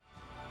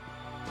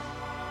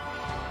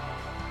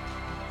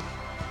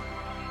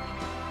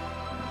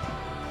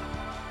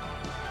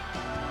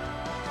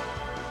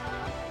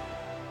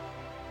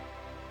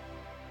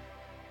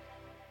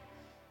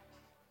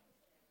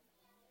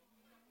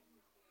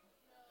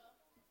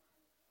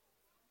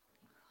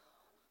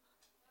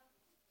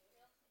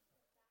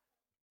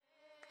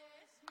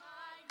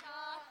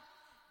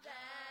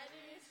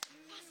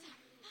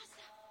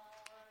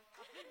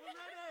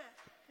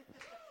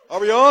Are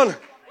we on?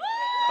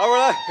 Are we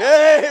on?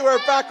 Hey, we're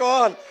back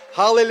on.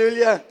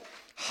 Hallelujah.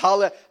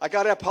 I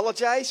got to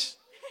apologize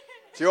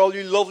to all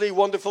you lovely,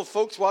 wonderful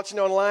folks watching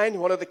online.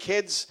 One of the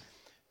kids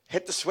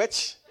hit the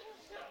switch,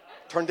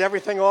 turned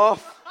everything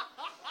off.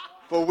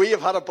 But we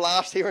have had a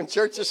blast here in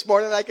church this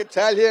morning, I can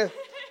tell you.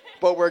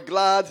 But we're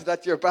glad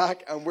that you're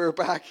back and we're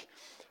back.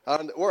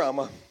 And where am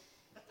I?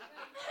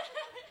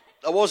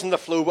 I was in the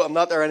flu, but I'm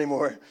not there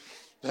anymore.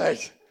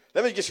 Right.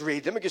 Let me just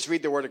read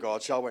the word of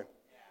God, shall we?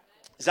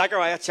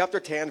 Zechariah chapter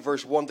 10,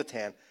 verse 1 to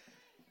 10.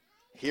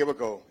 Here we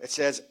go. It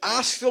says,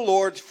 ask the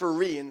Lord for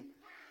rain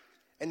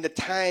in the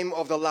time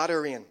of the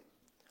latter rain,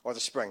 or the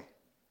spring.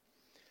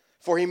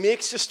 For he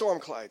makes the storm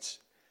clouds,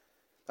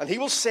 and he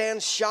will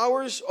send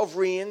showers of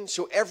rain,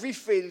 so every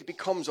field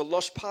becomes a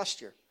lush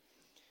pasture.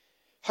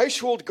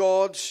 Household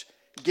gods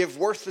give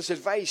worthless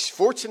advice.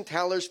 Fortune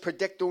tellers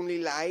predict only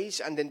lies,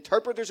 and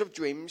interpreters of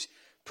dreams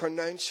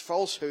pronounce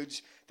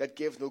falsehoods that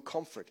give no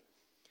comfort.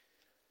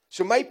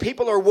 So my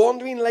people are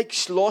wandering like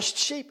lost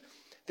sheep.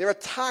 They're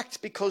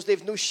attacked because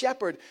they've no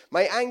shepherd.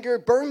 My anger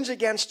burns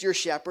against your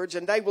shepherds,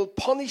 and I will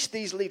punish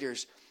these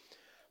leaders.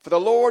 For the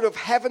Lord of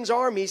heaven's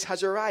armies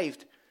has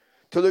arrived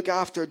to look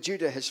after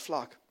Judah, his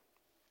flock.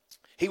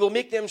 He will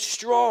make them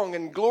strong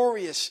and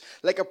glorious,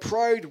 like a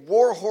proud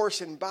war horse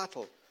in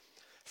battle.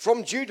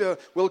 From Judah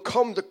will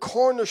come the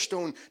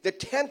cornerstone, the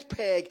tent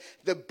peg,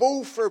 the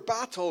bow for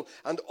battle,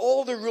 and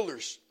all the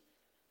rulers.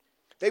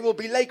 They will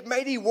be like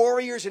mighty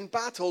warriors in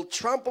battle,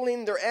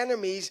 trampling their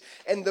enemies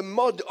in the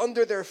mud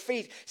under their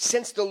feet.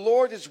 Since the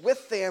Lord is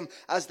with them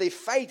as they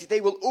fight,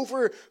 they will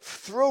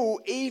overthrow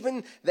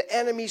even the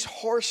enemy's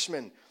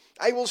horsemen.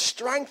 I will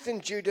strengthen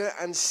Judah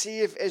and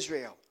save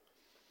Israel.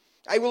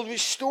 I will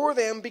restore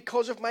them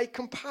because of my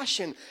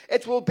compassion.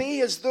 It will be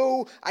as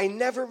though I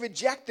never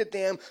rejected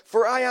them,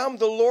 for I am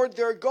the Lord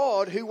their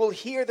God who will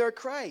hear their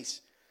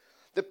cries.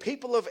 The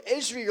people of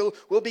Israel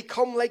will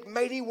become like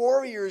mighty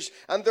warriors,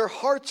 and their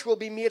hearts will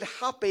be made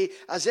happy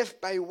as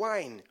if by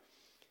wine.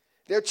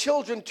 Their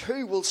children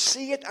too will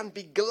see it and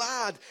be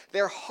glad.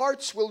 Their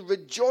hearts will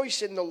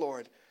rejoice in the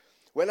Lord.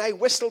 When I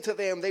whistle to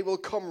them, they will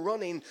come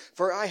running,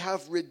 for I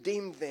have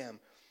redeemed them.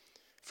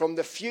 From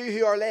the few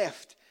who are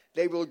left,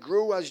 they will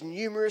grow as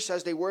numerous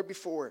as they were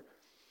before.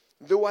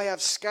 Though I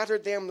have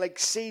scattered them like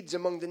seeds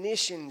among the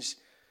nations,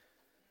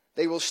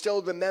 they will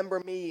still remember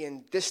me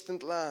in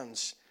distant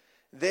lands.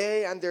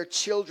 They and their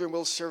children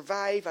will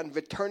survive and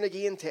return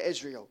again to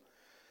Israel.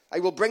 I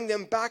will bring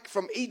them back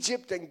from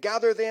Egypt and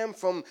gather them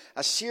from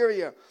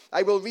Assyria.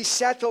 I will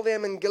resettle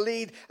them in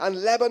Gilead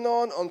and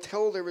Lebanon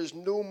until there is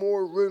no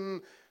more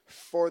room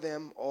for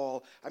them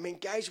all. I mean,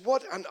 guys,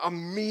 what an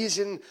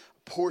amazing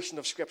portion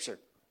of Scripture.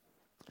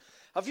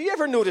 Have you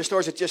ever noticed,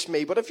 or is it just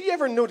me, but have you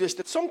ever noticed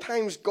that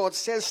sometimes God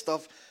says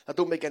stuff that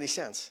don't make any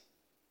sense?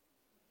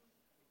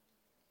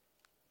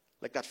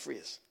 Like that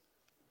phrase.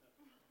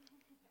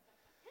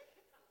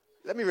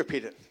 Let me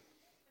repeat it.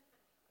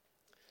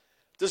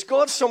 Does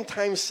God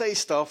sometimes say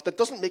stuff that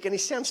doesn't make any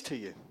sense to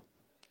you?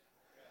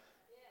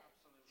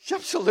 Yeah,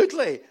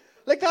 absolutely.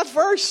 Like that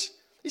verse.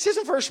 He says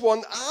in verse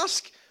 1,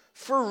 ask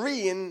for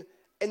rain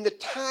in the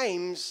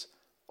times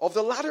of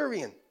the latter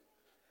rain.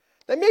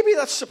 Now maybe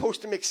that's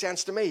supposed to make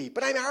sense to me,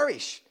 but I'm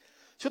Irish.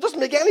 So it doesn't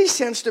make any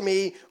sense to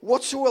me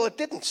whatsoever. It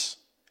didn't.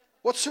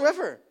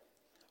 Whatsoever.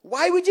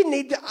 Why would you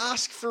need to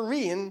ask for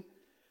rain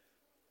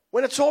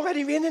when it's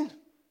already raining?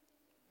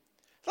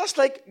 That's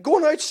like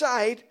going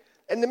outside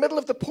in the middle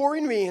of the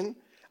pouring rain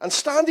and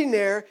standing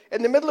there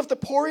in the middle of the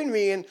pouring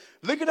rain,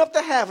 looking up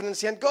to heaven and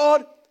saying,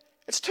 God,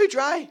 it's too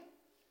dry.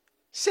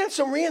 Send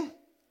some rain.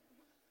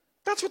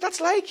 That's what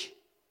that's like.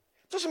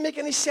 It doesn't make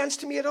any sense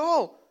to me at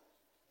all.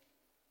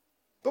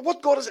 But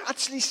what God is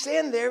actually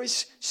saying there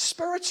is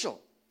spiritual.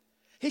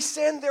 He's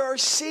saying there are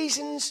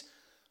seasons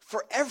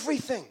for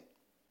everything.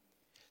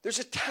 There's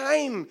a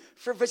time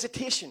for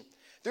visitation.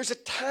 There's a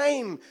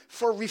time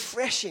for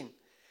refreshing.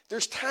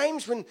 There's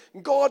times when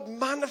God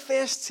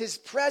manifests his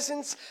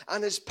presence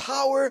and his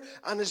power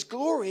and his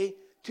glory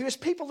to his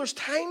people. There's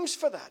times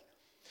for that.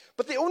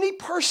 But the only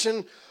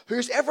person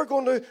who's ever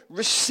going to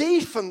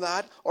receive from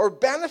that or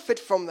benefit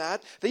from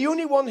that, the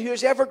only one who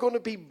is ever going to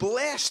be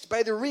blessed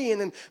by the rain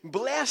and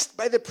blessed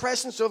by the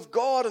presence of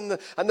God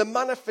and the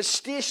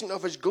manifestation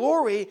of his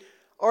glory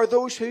are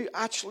those who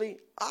actually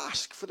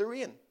ask for the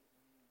rain.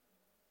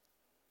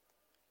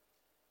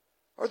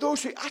 Are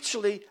those who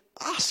actually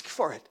ask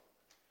for it.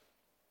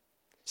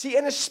 See,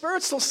 in a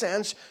spiritual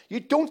sense, you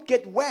don't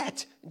get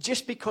wet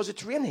just because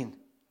it's raining.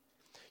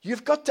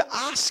 You've got to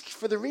ask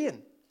for the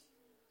rain.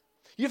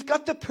 You've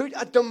got to put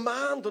a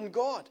demand on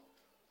God.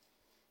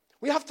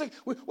 We have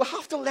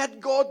to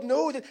let God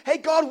know that, hey,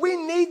 God, we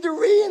need the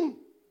rain.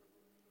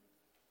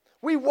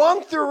 We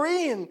want the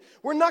rain.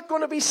 We're not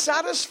going to be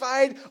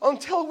satisfied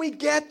until we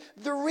get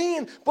the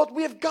rain. But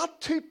we've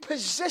got to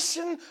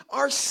position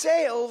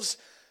ourselves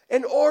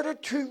in order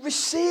to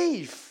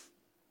receive.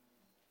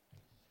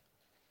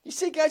 You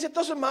see, guys, it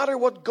doesn't matter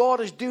what God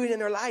is doing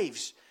in our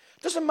lives.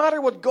 Doesn't matter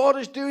what God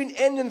is doing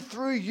in and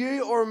through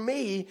you or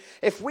me.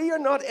 If we are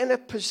not in a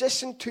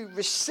position to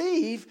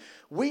receive,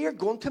 we are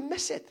going to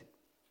miss it.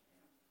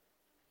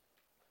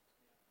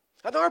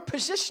 And our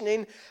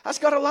positioning has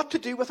got a lot to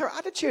do with our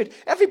attitude.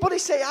 Everybody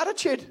say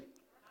attitude.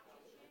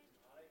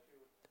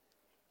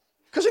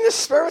 Because in a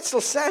spiritual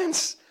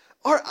sense,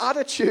 our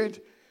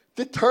attitude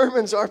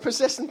determines our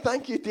position.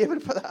 Thank you,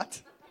 David, for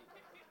that.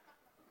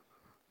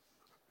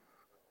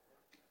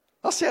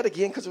 I'll say it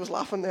again because I was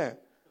laughing there.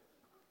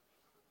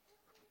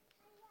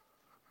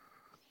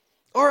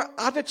 Our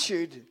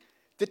attitude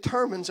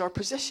determines our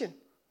position.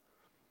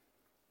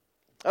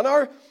 And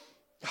I'm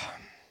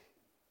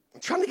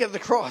trying to get it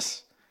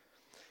across.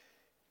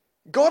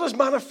 God is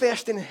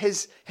manifesting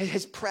his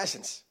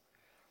presence.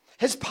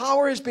 His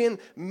power is being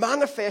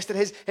manifested.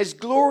 His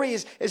glory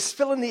is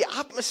filling the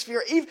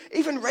atmosphere,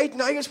 even right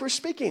now as we're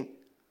speaking.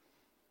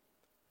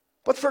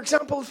 But for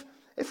example,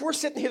 if we're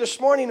sitting here this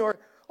morning or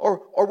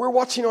we're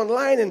watching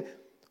online and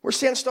we're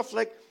saying stuff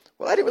like,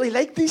 well, I don't really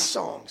like these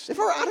songs. If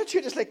our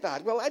attitude is like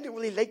that, well, I don't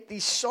really like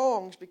these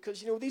songs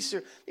because, these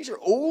are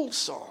old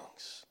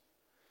songs.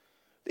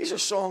 These are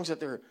songs that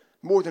they're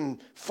more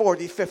than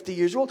 40, 50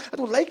 years old. I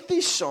don't like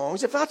these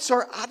songs. If that's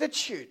our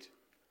attitude.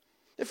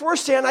 If we're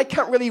saying I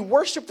can't really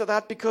worship to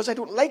that because I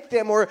don't like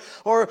them, or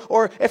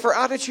if our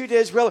attitude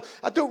is, well,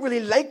 I don't really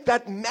like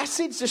that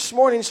message this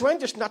morning, so I'm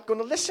just not going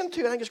to listen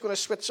to it. I'm just going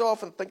to switch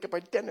off and think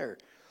about dinner.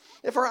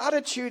 If our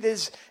attitude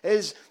is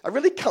I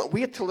really can't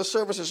wait till the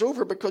service is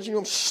over because,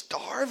 I'm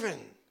starving.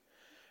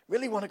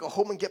 Really want to go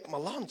home and get my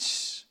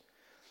lunch.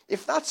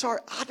 If that's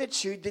our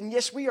attitude, then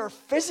yes, we are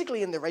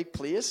physically in the right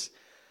place.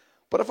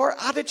 But if our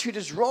attitude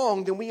is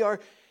wrong, then we are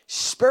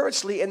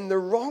spiritually in the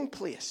wrong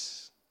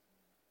place.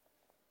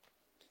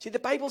 See, the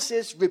Bible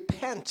says,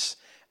 repent,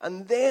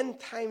 and then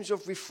times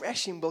of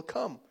refreshing will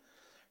come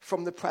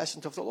from the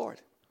presence of the Lord.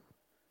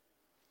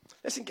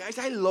 Listen, guys,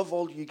 I love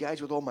all you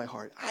guys with all my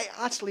heart. I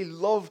actually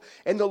love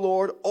in the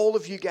Lord all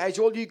of you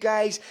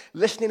guys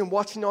listening and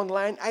watching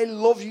online. I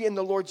love you in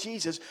the Lord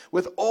Jesus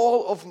with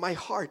all of my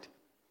heart.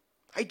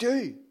 I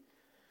do.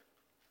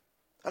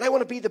 And I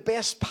want to be the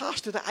best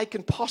pastor that I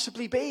can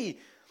possibly be.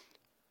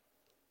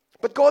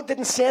 But God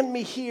didn't send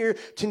me here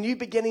to New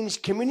Beginnings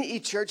Community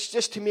Church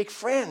just to make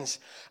friends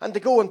and to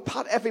go and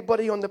pat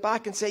everybody on the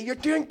back and say, you're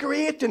doing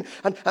great and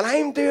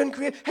I'm doing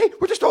great. Hey,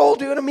 we're just all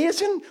doing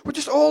amazing. We're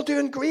just all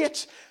doing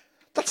great.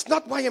 That's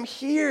not why I'm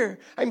here.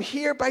 I'm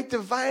here by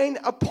divine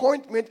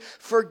appointment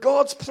for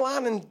God's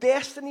plan and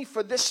destiny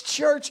for this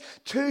church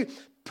to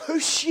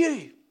push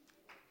you.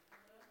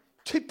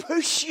 To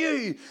push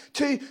you,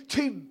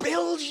 to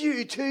build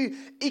you, to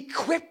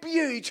equip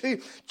you, to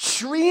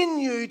train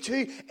you,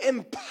 to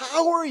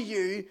empower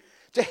you,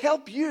 to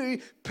help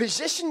you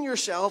position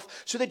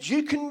yourself so that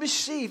you can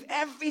receive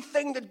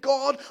everything that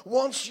God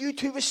wants you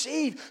to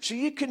receive, so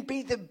you can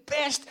be the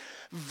best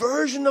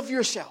version of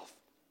yourself.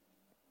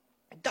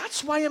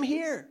 That's why I'm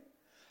here.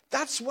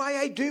 That's why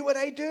I do what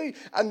I do.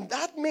 And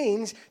that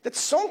means that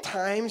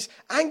sometimes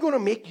I'm going to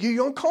make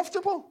you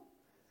uncomfortable.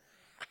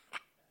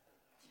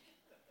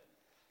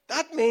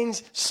 That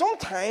means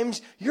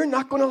sometimes you're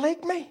not going to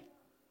like me.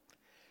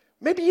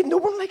 Maybe no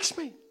one likes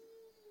me.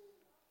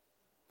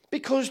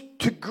 Because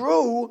to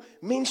grow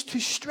means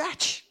to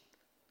stretch.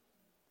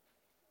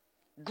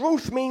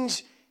 Growth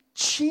means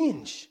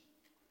change.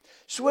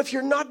 So if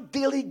you're not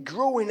daily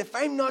growing, if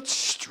I'm not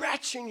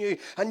stretching you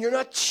and you're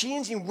not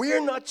changing,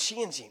 we're not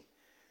changing.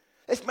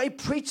 If my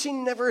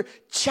preaching never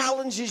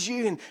challenges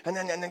you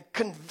and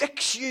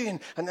convicts you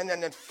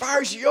and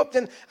fires you up,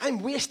 then I'm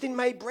wasting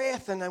my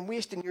breath and I'm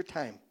wasting your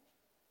time.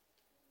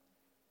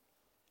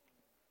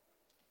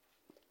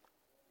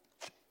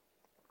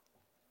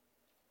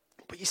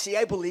 But you see,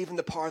 I believe in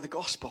the power of the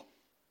gospel.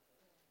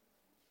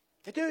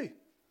 I do.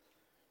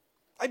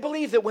 I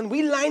believe that when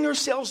we line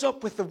ourselves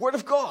up with the Word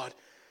of God,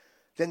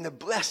 then the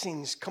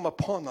blessings come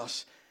upon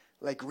us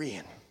like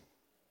rain.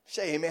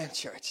 Say amen,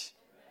 church.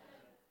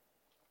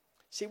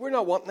 See, we're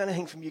not wanting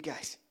anything from you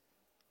guys.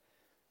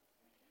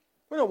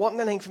 We're not wanting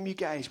anything from you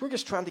guys. We're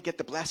just trying to get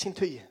the blessing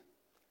to you.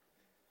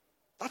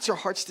 That's our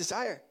heart's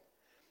desire.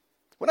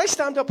 When I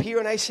stand up here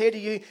and I say to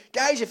you,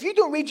 guys, if you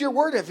don't read your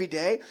word every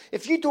day,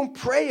 if you don't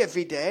pray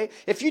every day,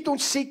 if you don't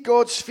seek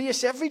God's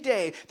face every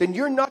day, then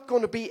you're not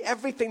going to be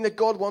everything that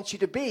God wants you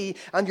to be,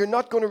 and you're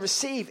not going to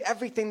receive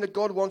everything that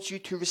God wants you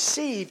to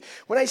receive.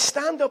 When I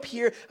stand up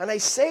here and I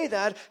say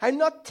that, I'm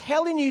not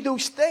telling you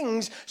those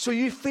things so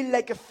you feel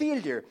like a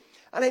failure.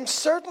 And I'm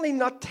certainly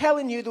not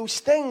telling you those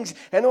things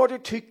in order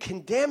to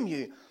condemn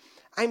you.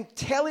 I'm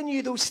telling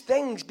you those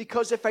things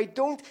because if I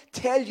don't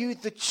tell you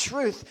the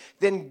truth,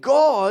 then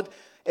God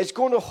is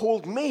going to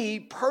hold me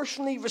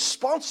personally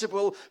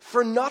responsible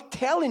for not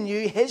telling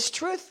you His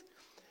truth.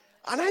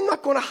 And I'm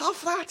not going to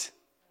have that.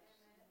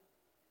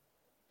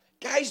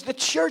 Guys, the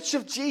Church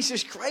of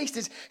Jesus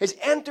Christ is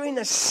entering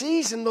a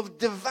season of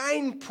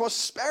divine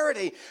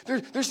prosperity.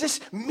 There's this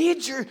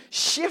major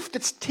shift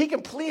that's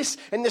taking place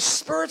in the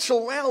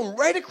spiritual realm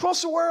right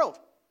across the world.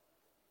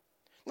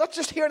 Not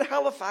just here in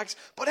Halifax,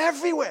 but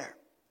everywhere.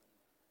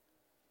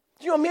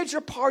 You know, a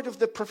major part of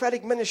the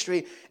prophetic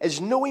ministry is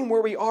knowing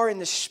where we are in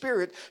the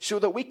Spirit so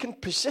that we can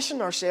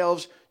position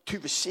ourselves to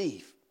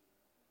receive.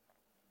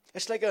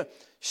 It's like a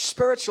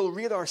spiritual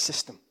radar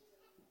system.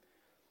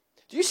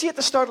 Do you see at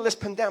the start of this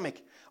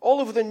pandemic,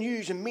 all over the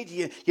news and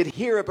media, you'd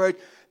hear about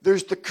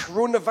there's the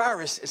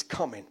coronavirus is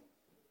coming.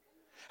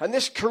 And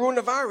this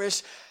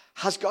coronavirus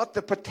has got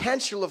the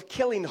potential of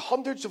killing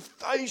hundreds of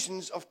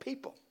thousands of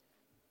people.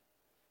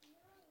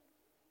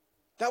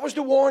 That was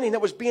the warning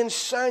that was being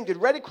sounded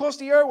right across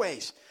the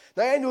airways.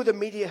 Now, I know the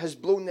media has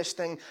blown this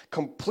thing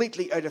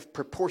completely out of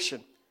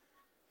proportion.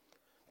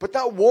 But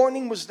that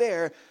warning was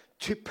there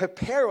to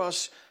prepare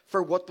us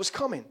for what was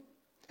coming.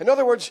 In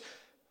other words,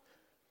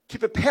 to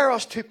prepare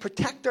us to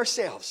protect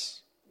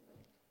ourselves,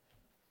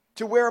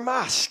 to wear a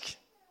mask,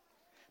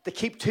 to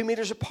keep 2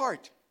 meters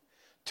apart,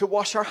 to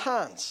wash our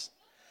hands,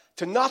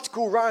 to not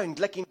go round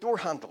licking door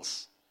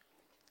handles.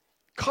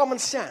 Common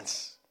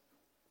sense.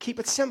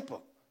 Keep it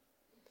simple.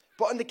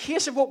 But in the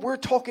case of what we're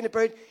talking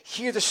about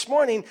here this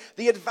morning,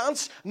 the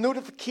advance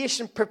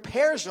notification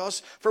prepares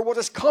us for what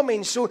is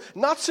coming. So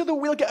not so that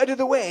we'll get out of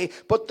the way,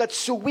 but that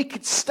so we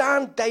could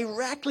stand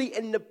directly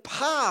in the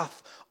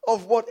path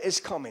of what is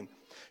coming.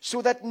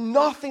 So that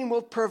nothing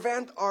will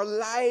prevent our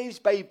lives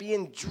by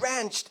being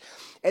drenched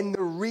in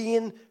the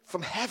rain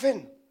from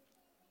heaven.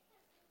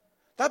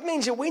 That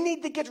means that we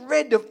need to get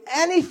rid of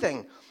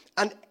anything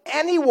and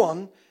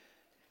anyone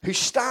who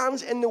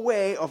stands in the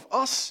way of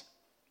us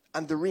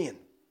and the rain.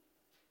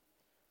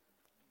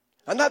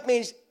 And that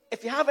means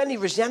if you have any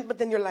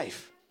resentment in your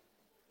life,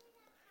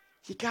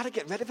 you got to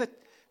get rid of it,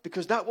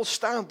 because that will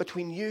stand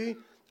between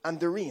you and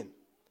the rain.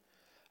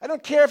 I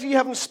don't care if you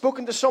haven't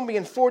spoken to somebody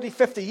in 40,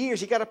 50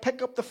 years, you got to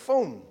pick up the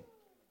phone.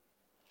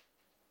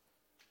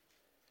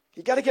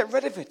 You got to get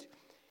rid of it.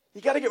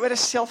 You got to get rid of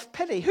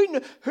self-pity.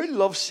 Who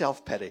loves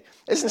self-pity?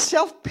 Isn't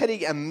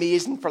self-pity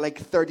amazing for like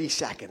 30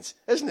 seconds,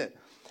 isn't it?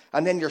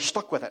 And then you're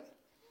stuck with it.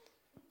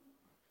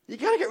 You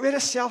got to get rid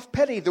of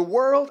self-pity. The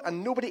world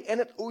and nobody in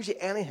it owes you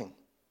anything.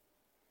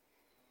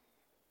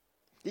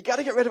 You got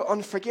to get rid of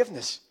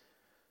unforgiveness.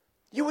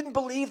 You wouldn't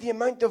believe the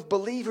amount of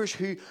believers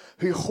who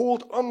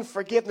hold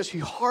unforgiveness,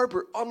 who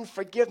harbor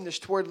unforgiveness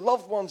toward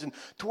loved ones and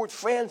toward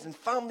friends and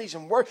families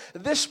and work.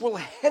 This will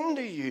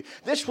hinder you.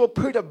 This will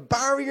put a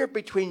barrier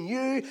between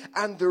you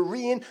and the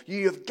rain.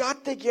 You have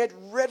got to get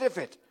rid of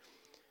it.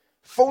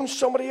 Phone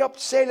somebody up,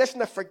 say,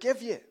 listen, I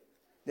forgive you.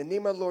 In the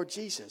name of the Lord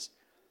Jesus.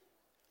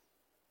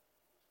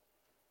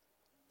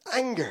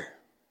 Anger.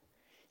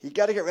 You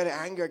got to get rid of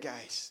anger,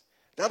 guys.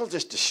 That'll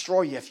just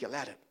destroy you if you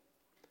let it.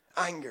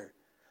 Anger.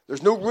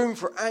 There's no room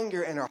for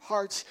anger in our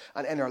hearts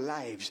and in our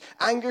lives.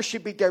 Anger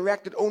should be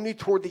directed only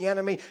toward the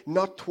enemy,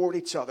 not toward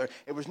each other.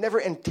 It was never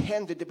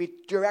intended to be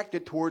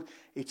directed toward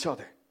each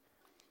other.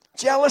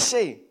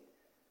 Jealousy.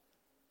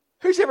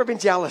 Who's ever been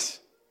jealous?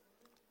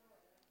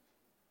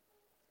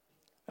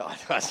 Oh,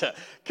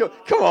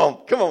 come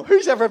on.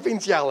 Who's ever been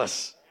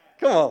jealous?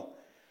 Come on.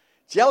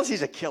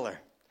 Jealousy's a killer.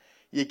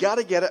 You got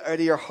to get it out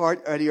of your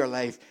heart, out of your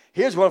life.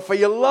 Here's one for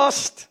you,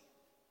 lust.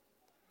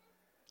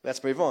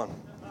 Let's move on.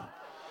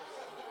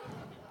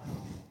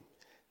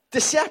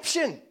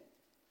 Deception.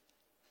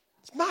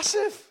 It's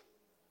massive.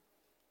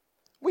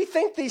 We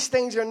think these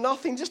things are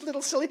nothing, just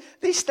little silly.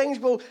 These things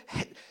will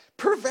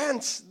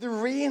prevent the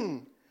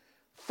rain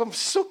from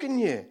soaking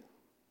you.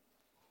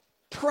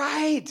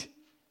 Pride.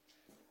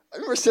 I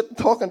remember sitting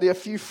talking to a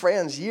few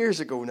friends years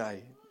ago now.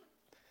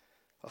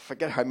 I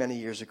forget how many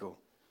years ago.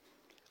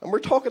 And we're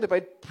talking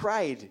about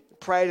pride.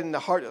 Pride in the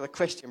heart of the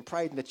Christian,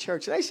 pride in the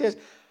church. And I says,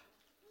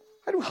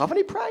 I don't have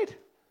any pride.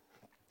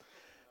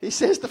 He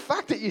says, the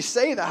fact that you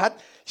say that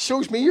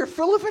shows me you're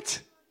full of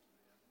it.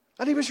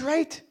 And he was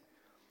right.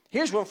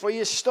 Here's one for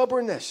you,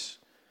 stubbornness.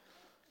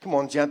 Come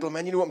on,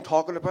 gentlemen, you know what I'm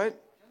talking about?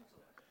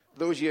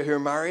 Those of you who are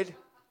married.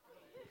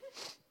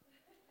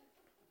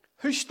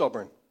 Who's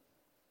stubborn?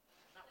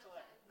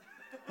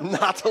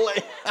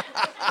 Natalie.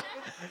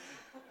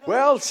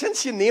 Well,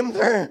 since you named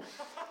her,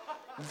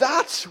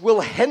 that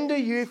will hinder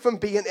you from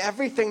being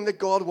everything that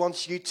God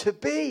wants you to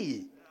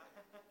be.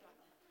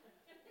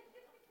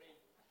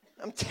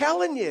 I'm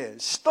telling you,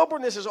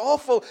 stubbornness is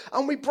awful,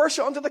 and we brush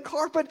it under the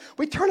carpet.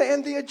 We turn it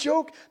into a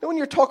joke. Then when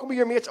you're talking with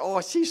your mates, oh,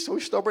 she's so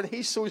stubborn,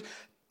 he's so...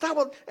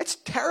 It's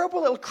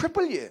terrible, it'll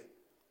cripple you.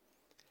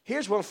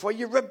 Here's one for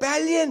you,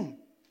 rebellion.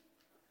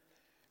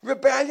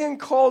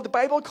 The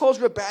Bible calls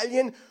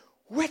rebellion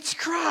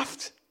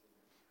witchcraft.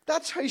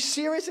 That's how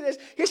serious it is.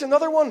 Here's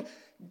another one,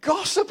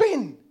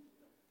 gossiping.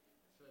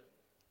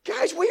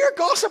 Guys, we are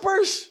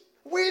gossipers.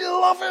 We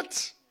love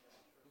it.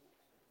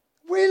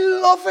 We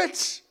love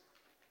it.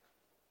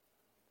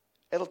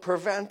 It'll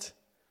prevent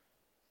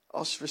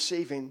us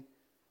receiving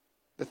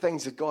the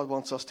things that God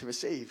wants us to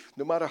receive,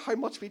 no matter how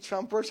much we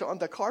traverse it on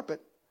the carpet.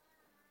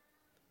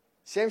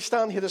 See, I'm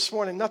standing here this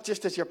morning, not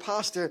just as your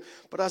pastor,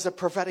 but as a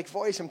prophetic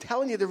voice. I'm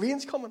telling you, the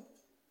rain's coming.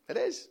 It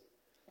is.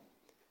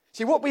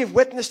 See, what we've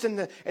witnessed in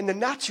the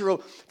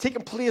natural,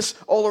 taking place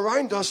all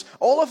around us,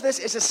 all of this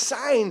is a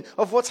sign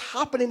of what's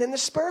happening in the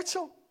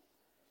spiritual.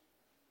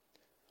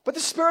 But the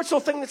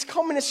spiritual thing that's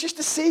coming, it's just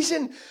a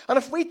season. And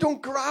if we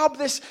don't grab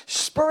this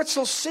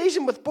spiritual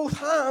season with both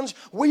hands,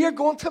 we are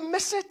going to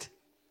miss it.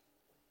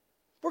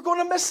 We're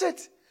going to miss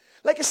it.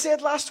 Like I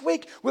said last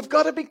week, we've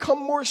got to become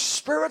more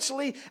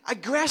spiritually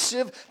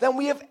aggressive than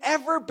we have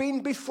ever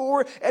been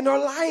before in our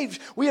lives.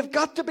 We have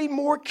got to be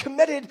more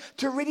committed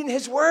to reading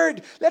His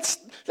Word. Let's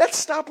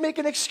stop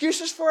making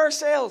excuses for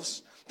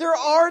ourselves. There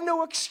are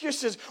no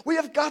excuses. We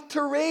have got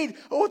to read.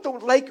 Oh, I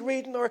don't like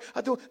reading, or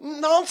I don't.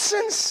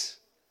 Nonsense.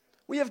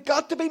 We have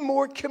got to be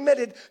more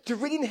committed to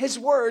reading His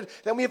Word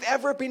than we have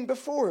ever been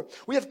before.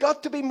 We have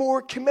got to be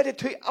more committed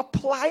to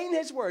applying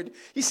His Word.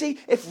 You see,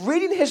 if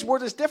reading His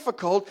Word is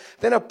difficult,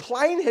 then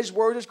applying His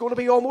Word is going to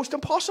be almost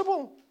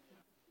impossible.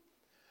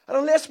 And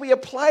unless we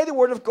apply the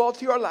Word of God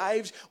to our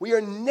lives, we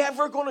are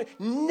never going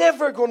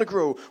to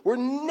grow. We're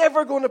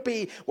never going to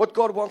be what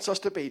God wants us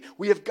to be.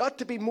 We have got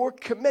to be more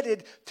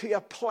committed to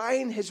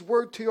applying His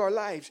Word to our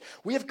lives.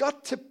 We have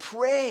got to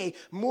pray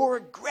more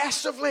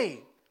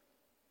aggressively.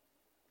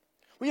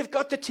 We have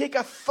got to take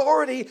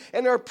authority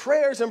in our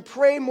prayers and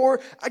pray more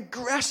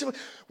aggressively.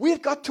 We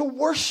have got to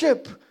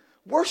worship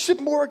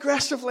more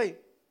aggressively.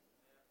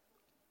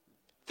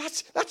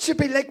 That should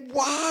be like,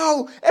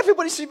 wow.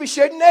 Everybody should be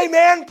shouting,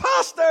 amen,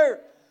 pastor.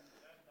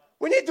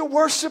 We need to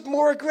worship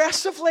more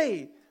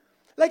aggressively.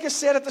 Like I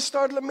said at the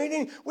start of the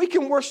meeting, we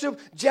can worship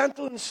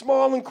gentle and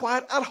small and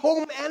quiet at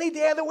home any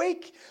day of the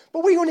week.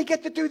 But we only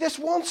get to do this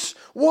once.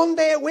 One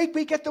day a week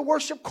we get to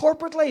worship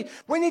corporately.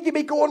 We need to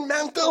be going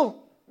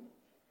mental.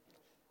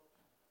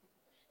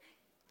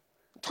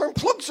 Turn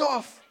plugs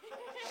off.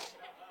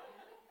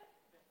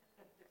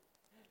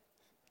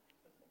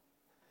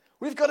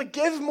 We've got to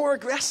give more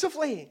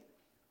aggressively.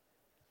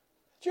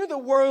 Do you know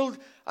the world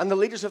and the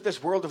leaders of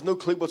this world have no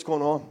clue what's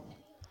going on?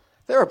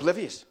 They're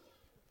oblivious.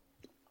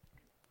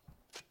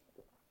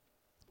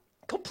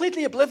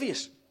 Completely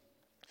oblivious.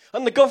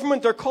 And the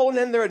government, they're calling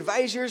in their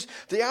advisors.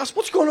 They ask,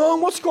 what's going on?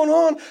 What's going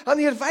on? And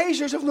the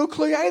advisors have no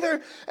clue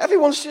either.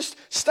 Everyone's just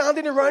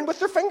standing around with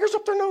their fingers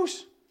up their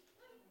nose.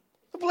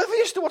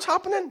 Oblivious to what's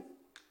happening.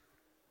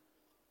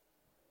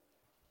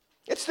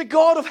 It's the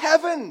God of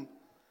heaven.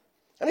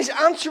 And He's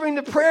answering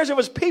the prayers of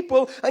His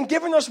people and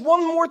giving us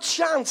one more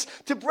chance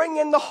to bring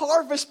in the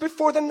harvest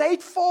before the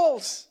night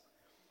falls.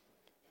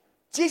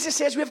 Jesus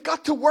says we've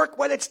got to work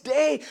while it's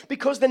day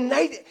because the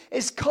night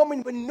is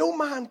coming when no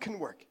man can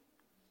work.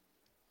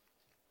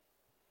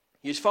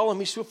 You just following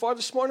me so far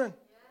this morning?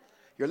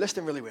 You're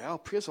listening really well.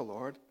 Praise the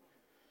Lord.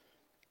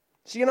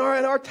 See, in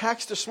our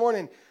text this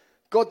morning,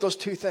 God does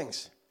two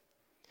things.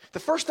 The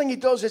first thing He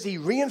does is He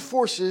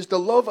reinforces the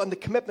love and the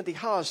commitment He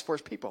has for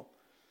His people.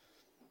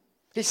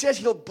 He says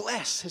He'll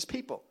bless His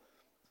people.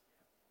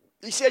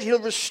 He says He'll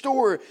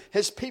restore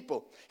His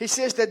people. He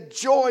says that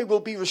joy will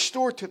be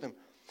restored to them.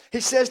 He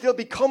says they'll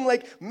become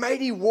like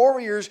mighty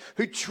warriors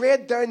who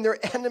tread down their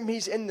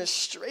enemies in the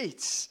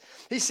streets.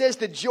 He says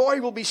the joy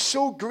will be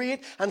so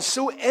great and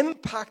so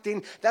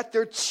impacting that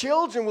their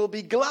children will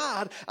be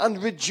glad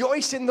and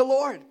rejoice in the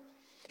Lord.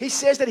 He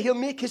says that He'll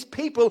make His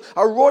people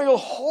a royal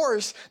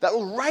horse that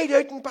will ride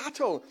out in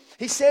battle.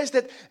 He says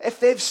that if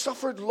they've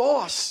suffered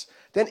loss,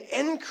 then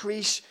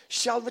increase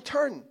shall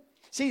return.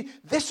 See,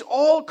 this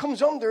all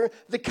comes under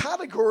the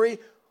category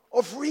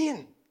of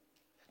rain.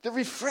 The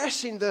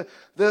refreshing, the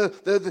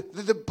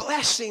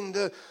blessing,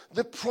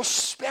 the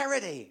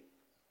prosperity.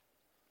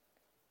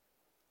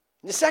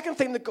 And the second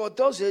thing that God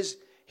does is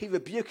He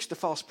rebukes the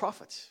false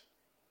prophets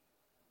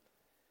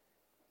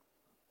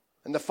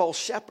and the false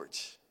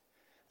shepherds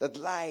that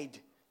lied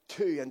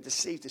to and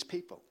deceived His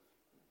people.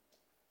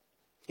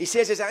 He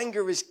says His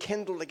anger is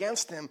kindled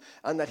against them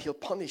and that He'll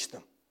punish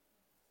them.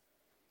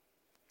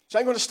 So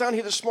I'm going to stand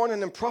here this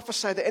morning and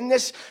prophesy that in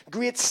this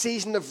great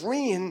season of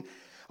rain,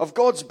 of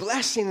God's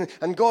blessing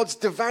and God's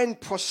divine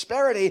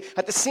prosperity,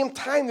 at the same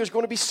time there's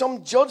going to be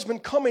some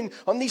judgment coming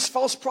on these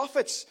false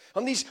prophets,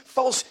 on these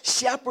false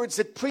shepherds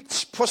that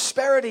preach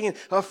prosperity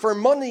for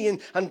money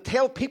and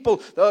tell people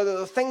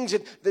the things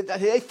that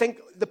they think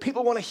the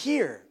people want to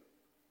hear.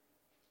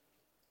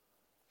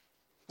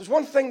 There's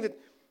one thing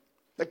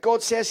that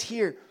God says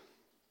here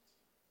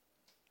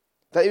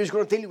that He was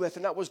going to deal with,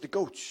 and that was the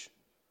goats.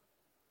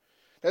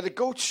 Now the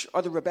goats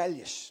are the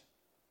rebellious.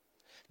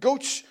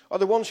 Goats are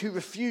the ones who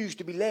refuse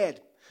to be led,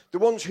 the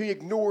ones who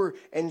ignore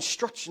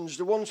instructions,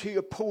 the ones who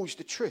oppose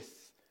the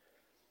truth.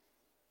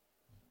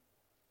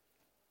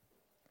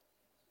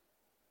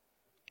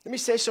 Let me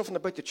say something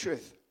about the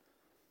truth.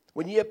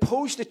 When you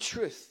oppose the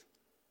truth,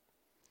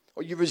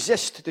 or you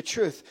resist the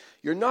truth,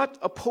 you're not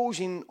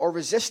opposing or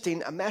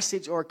resisting a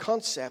message or a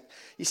concept.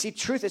 You see,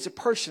 truth is a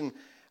person,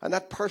 and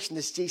that person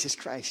is Jesus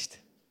Christ.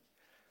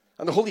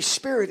 And the Holy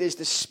Spirit is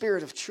the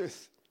Spirit of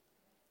truth.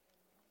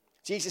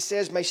 Jesus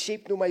says, my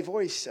sheep know my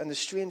voice, and the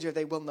stranger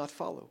they will not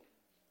follow.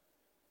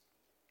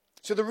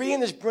 So the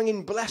rain is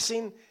bringing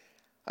blessing,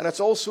 and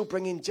it's also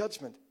bringing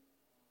judgment.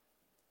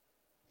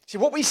 See,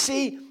 what we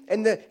see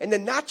in the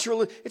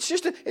natural, it's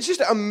just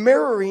a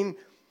mirroring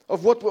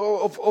of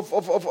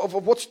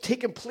what's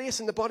taking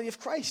place in the body of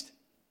Christ.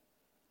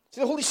 See,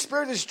 the Holy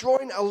Spirit is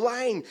drawing a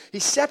line.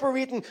 He's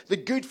separating the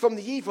good from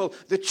the evil,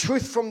 the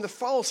truth from the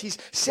false. He's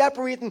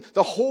separating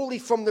the holy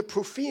from the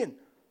profane.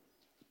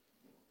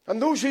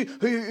 And those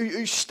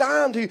who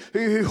stand,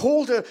 who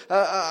hold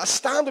a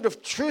standard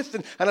of truth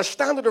and a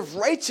standard of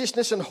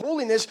righteousness and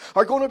holiness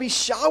are going to be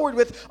showered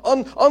with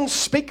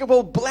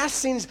unspeakable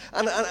blessings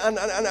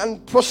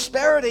and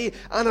prosperity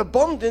and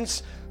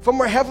abundance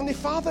from our Heavenly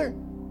Father.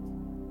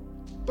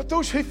 But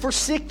those who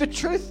forsake the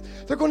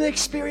truth, they're going to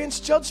experience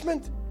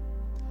judgment.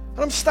 And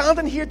I'm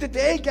standing here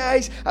today,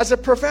 guys, as a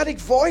prophetic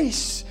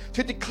voice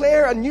to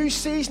declare a new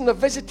season of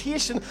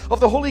visitation of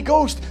the Holy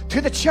Ghost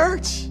to the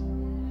church.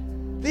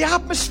 The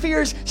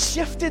atmosphere's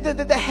shifted.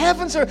 The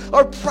heavens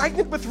are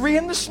pregnant with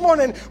rain this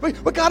morning. We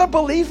got to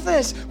believe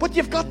this, but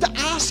you've got to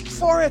ask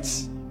for it.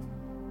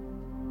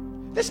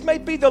 This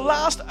might be the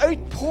last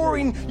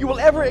outpouring you will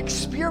ever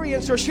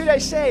experience, or should I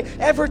say,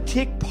 ever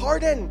take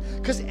part in.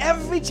 Because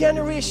every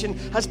generation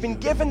has been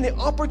given the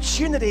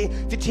opportunity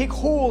to take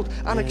hold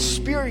and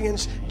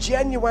experience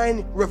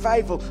genuine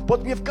revival.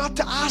 But we've got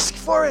to ask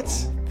for it.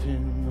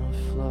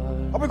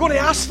 Are we going to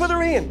ask for the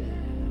rain?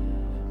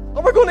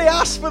 Are we going to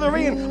ask for the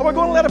rain? Are we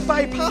going to let it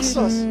bypass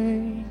us?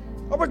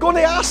 Are we going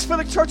to ask for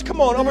the church?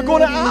 Come on, are we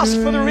going to ask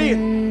for the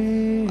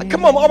rain?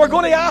 Come on, are we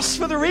going to ask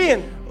for the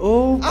rain?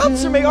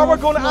 Answer me, are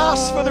we going to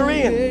ask for the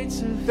rain?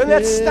 Then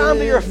let's stand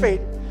to your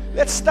feet.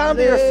 Let's stand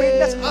to your feet.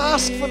 Let's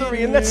ask for the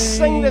rain. Let's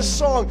sing this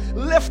song.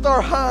 Lift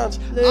our hands.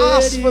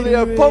 Ask for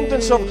the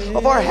abundance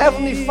of our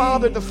Heavenly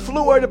Father to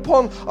flow out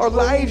upon our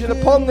lives and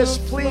upon this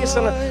place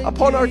and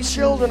upon our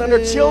children and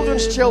our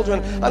children's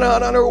children and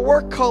our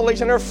work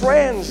colleagues and our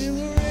friends.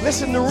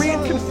 Listen, the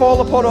rain can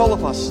fall upon all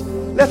of us.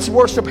 Let's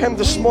worship Him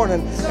this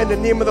morning in the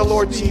name of the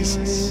Lord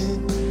Jesus.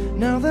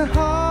 Now the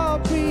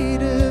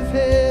heartbeat of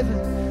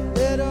heaven